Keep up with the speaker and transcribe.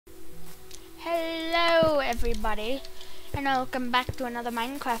everybody, and welcome back to another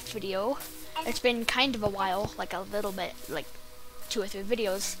Minecraft video. It's been kind of a while, like a little bit, like 2 or 3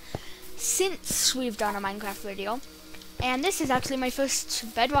 videos since we've done a Minecraft video, and this is actually my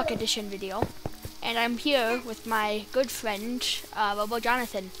first Bedrock edition video, and I'm here with my good friend Robo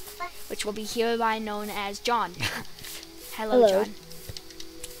Jonathan, which will be hereby known as John. Hello, John.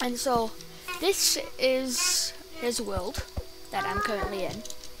 And so this is his world that I'm currently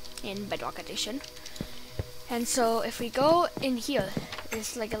in Bedrock edition. And so if we go in here,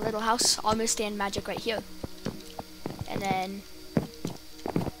 it's like a little house, almost stand magic right here. And then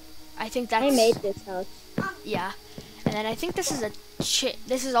I think that's, I made this house. Yeah. And then I think this is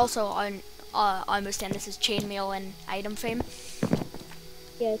this is also on almost stand. This is chainmail and item frame.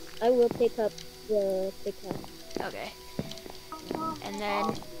 Yes, I will pick up the pickaxe. Okay. And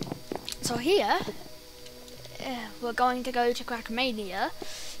then so here we're going to go to Crackmania.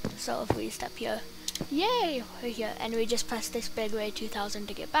 So if we step here, yay, we're here, and we just press this big ray 2000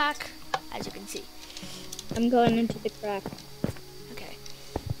 to get back, as you can see. I'm going into the crack. Okay.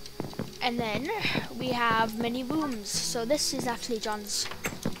 And then we have many rooms. So this is actually John's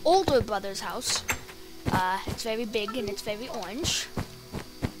older brother's house. It's very big and it's very orange.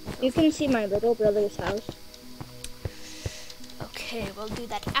 You can see my little brother's house. Okay, we'll do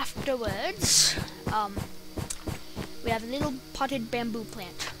that afterwards. We have a little potted bamboo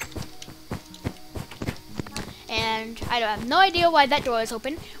plant. And I have no idea why that door is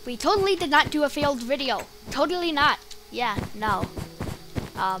open. We totally did not do a failed video. Totally not. Yeah, no.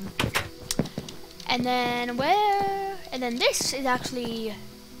 And then this is actually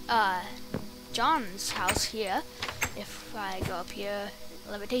John's house here. If I go up here,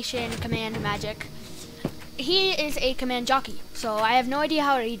 levitation, command, magic. He is a command jockey, so I have no idea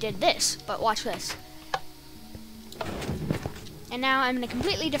how he did this, but watch this. And now I'm in a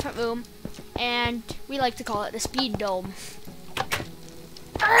completely different room, and we like to call it the speed dome.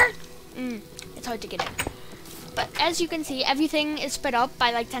 It's hard to get in. But as you can see, everything is sped up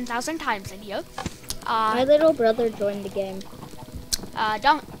by like 10,000 times in here. My little brother joined the game.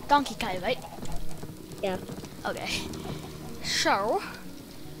 Donkey Kai, right? Yeah. Okay. So,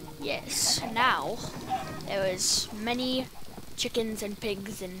 yes, now there is many chickens and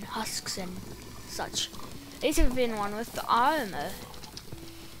pigs and husks and such. There's even one with the armor.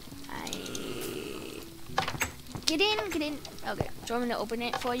 Get in. Okay, do you want me to open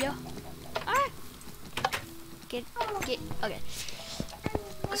it for you? Get, okay.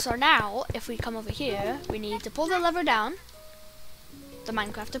 So now, if we come over here, we need to pull the lever down. The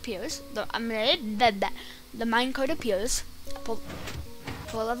Minecraft appears. The minecart appears. Pull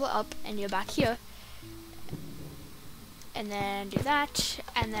the lever up, and you're back here. And then do that,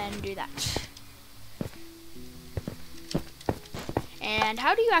 and then do that. And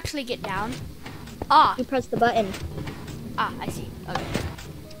how do you actually get down? You press the button. I see. Okay.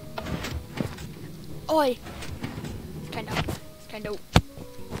 Oi! Kind of.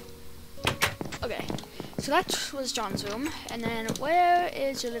 Okay. So that was John's room. And then where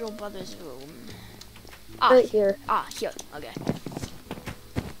is your little brother's room? Right here. Here. Okay.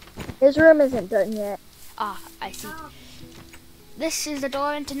 His room isn't done yet. I see. This is the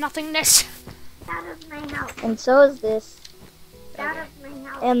door into nothingness. That is my house. And so is this. That is my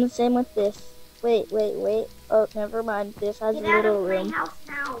house. And the same with this. Wait. Oh, never mind. This has a little room. My house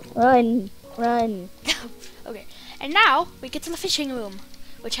now. Run. Okay. And now we get to the fishing room,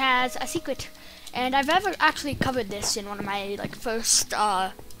 which has a secret. And I've ever actually covered this in one of my first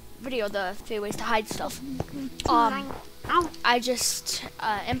video, the 3 ways to hide stuff. I just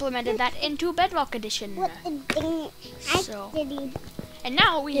implemented that into Bedrock edition. So, and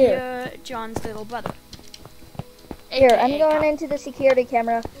now we hear John's little brother. Here, I'm going into the security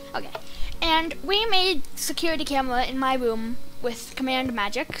camera. Okay. And we made security camera in my room with command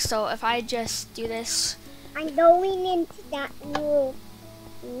magic. So if I just do this. I'm going into that room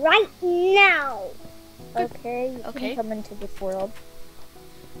right now. Okay, you can come into this world.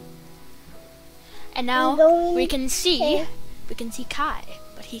 And now we can see Kai,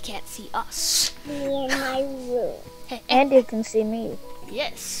 but he can't see us. Me in my room. And you can see me.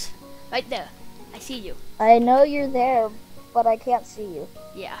 Yes, right there. I see you. I know you're there, but I can't see you.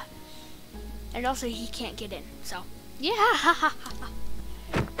 Yeah. And also he can't get in, so. Yeah.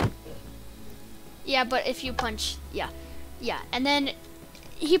 Yeah, but if you punch, yeah. And then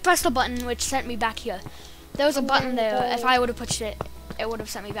he pressed the button, which sent me back here. There was a button there. If I would have pushed it, it would have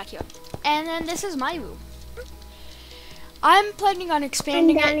sent me back here. And then this is my room. I'm planning on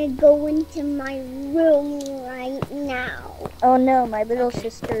expanding it. I'm gonna go into my room right now. Oh no, my little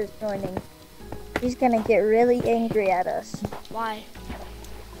sister is joining. She's gonna get really angry at us. Why?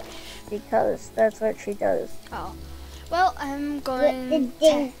 because that's what she does. Oh. Well, I'm What going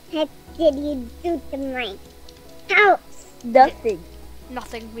the heck did you do to my house? Nothing.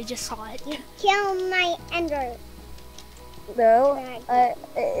 Nothing, we just saw it. You killed my ender. No, dragon.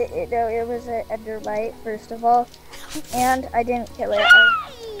 no, it was an endermite, first of all, and I didn't kill it.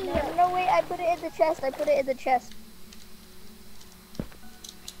 No, wait, I put it in the chest.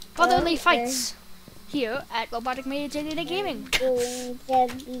 Brotherly Okay. fights here at Robotic Mage and Gaming. Going to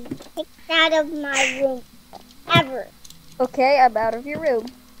be kicked out of my room ever. Okay, I'm out of your room.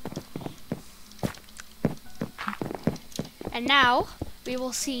 And now we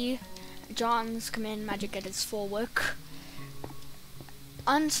will see John's command magic at its full work.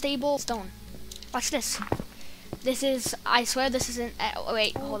 Unstable stone. Watch this. This is, I swear this isn't,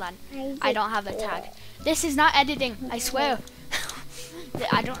 wait, hold on. I don't have the tag. This is not editing, I swear.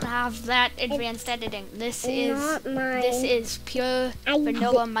 I don't have that advanced editing. This is pure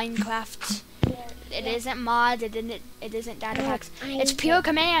vanilla Minecraft. It isn't mod, it isn't data packs. It's pure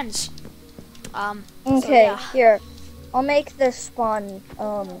commands. Okay, so yeah. here. I'll make this spawn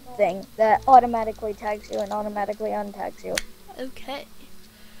thing that automatically tags you and automatically untags you. Okay.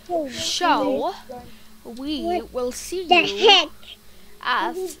 So we will see The you heck?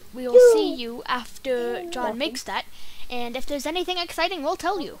 after John makes that, and if there's anything exciting, we'll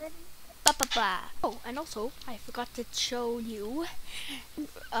tell you. Oh, and also I forgot to show you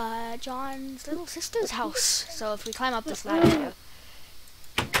John's little sister's house. So if we climb up this ladder here,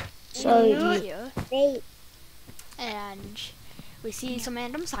 here, and we see some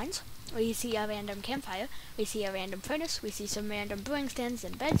random signs. We see a random campfire, we see a random furnace, we see some random brewing stands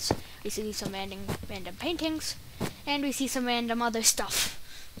and beds, we see some random paintings, and we see some random other stuff.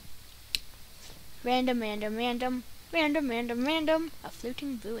 Random, a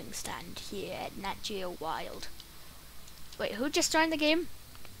floating brewing stand here at Nat Geo Wild. Wait, who just joined the game?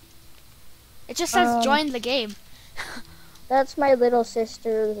 It just says join the game. That's my little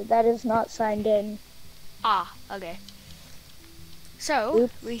sister that is not signed in. Ah, okay. So,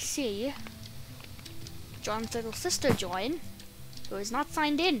 Oops. we see John's little sister join, who is not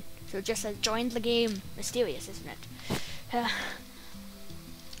signed in. So it just says joined the game. Mysterious, isn't it?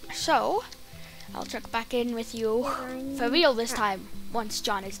 So, I'll check back in with you for real this time, once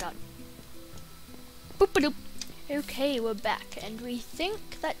John is done. Boop-a-doop. Okay, we're back, and we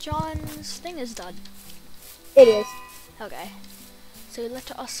think that John's thing is done. It is. Okay. So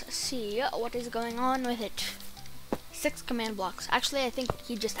let us see what is going on with it. 6 command blocks. Actually, I think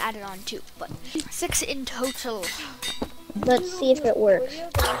he just added on 2, but 6 in total. Let's see if it works.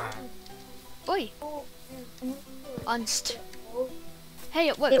 Oi. Unst. Hey,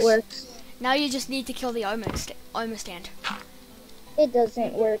 it works. It works. Now you just need to kill the armor stand. It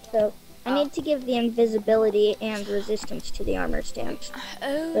doesn't work though. I Oh. need to give the invisibility and resistance to the armor stand.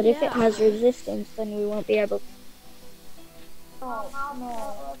 Oh, But if it has resistance, then we won't be able to.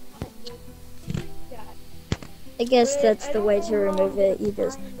 I guess that's the way to remove it. You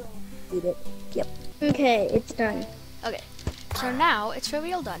just eat it. Yep. Okay, it's done. Okay. So now it's for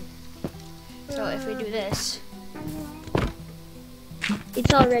real done. So if we do this.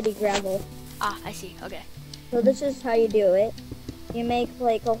 It's already gravel. Ah, I see. Okay. So this is how you do it. You make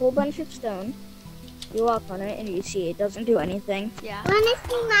like a whole bunch of stone. You walk on it and you see it doesn't do anything. Yeah. Wanna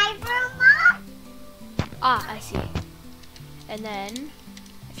see my room, Mom? Ah, I see. And then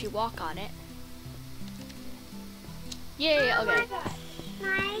if you walk on it. Yay, okay.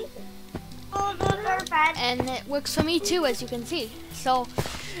 My older bed. And it works for me too, as you can see. So,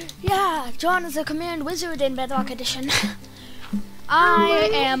 yeah, John is a command wizard in Bedrock Edition.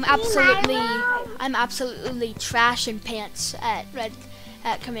 I'm absolutely trash in pants at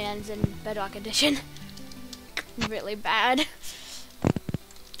commands in Bedrock Edition. Really bad.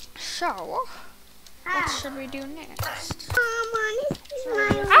 So, what should we do next? Mom, wanna see my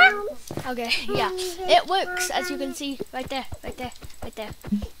room? Okay, yeah, it works, as you can see, right there. Okay,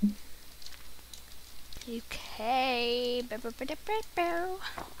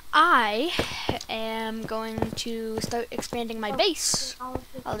 I am going to start expanding my base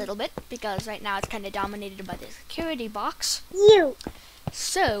a little bit, because right now it's kind of dominated by the security box. You.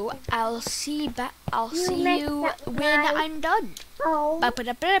 So, I'll see you messed up when my- I'm done. Oh.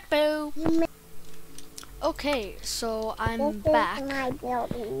 Ba-ba-da-ba-da-boo. Okay, so I'm back. My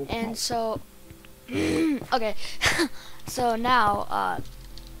building. And so, okay, so now,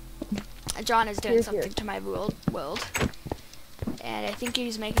 John is doing something to my world, and I think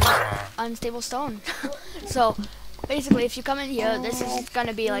he's making unstable stone. So, basically, if you come in here, this is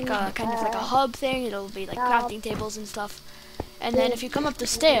gonna be like a kind of like a hub thing. It'll be like crafting tables and stuff, And then if you come up the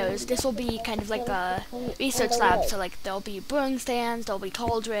stairs, this will be kind of like a research lab. So like there'll be brewing stands, there'll be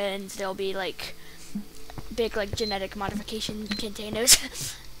cauldrons, there'll be like big like genetic modification containers,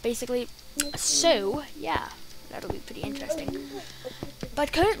 basically. So yeah, that'll be pretty interesting.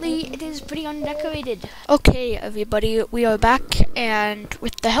 But currently it is pretty undecorated. Okay, everybody, we are back, and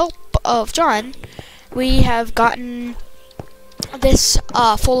with the help of John, we have gotten this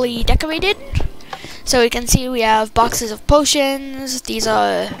fully decorated. So you can see we have boxes of potions. These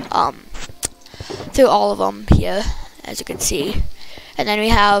are through all of them here, as you can see. And then we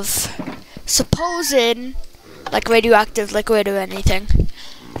have supposed like radioactive liquid or anything.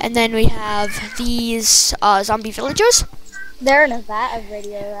 And then we have these zombie villagers. They're in a vat of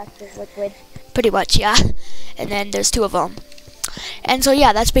radioactive liquid. Pretty much, yeah. And then there's 2 of them. And so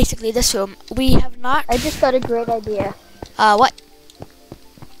yeah, that's basically this room. We have not. I just got a great idea. What?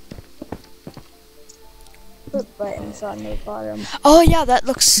 Put buttons on the bottom. Oh yeah, that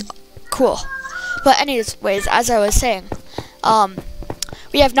looks cool. But anyways, as I was saying,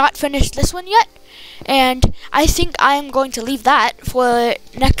 we have not finished this one yet, and I think I am going to leave that for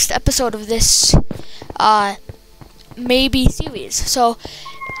next episode of this maybe series. So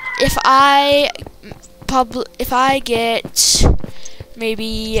if I get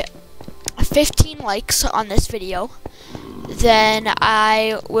maybe 15 likes on this video, then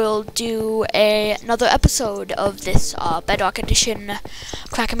I will do another episode of this Bedrock Edition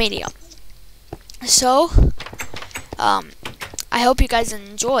Crackmania. So, I hope you guys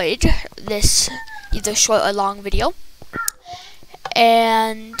enjoyed this either short or long video.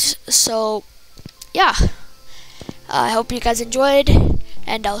 And so, yeah, I hope you guys enjoyed,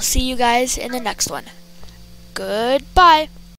 and I'll see you guys in the next one. Goodbye.